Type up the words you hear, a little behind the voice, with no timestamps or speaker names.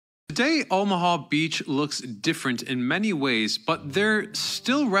Today, Omaha Beach looks different in many ways, but there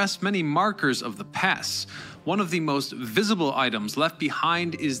still rest many markers of the past. One of the most visible items left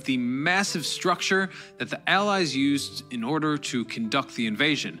behind is the massive structure that the Allies used in order to conduct the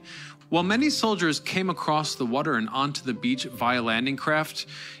invasion. While many soldiers came across the water and onto the beach via landing craft,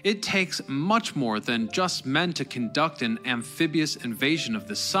 it takes much more than just men to conduct an amphibious invasion of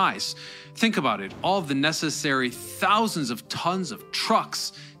this size. Think about it, all of the necessary thousands of tons of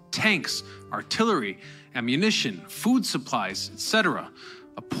trucks, tanks, artillery, ammunition, food supplies, etc.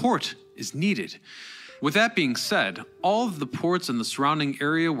 A port is needed. With that being said, all of the ports in the surrounding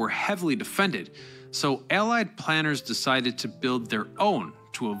area were heavily defended, so Allied planners decided to build their own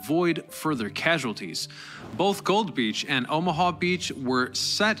to avoid further casualties. Both Gold Beach and Omaha Beach were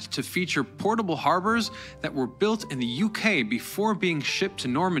set to feature portable harbors that were built in the UK before being shipped to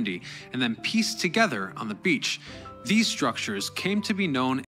Normandy and then pieced together on the beach. These structures came to be known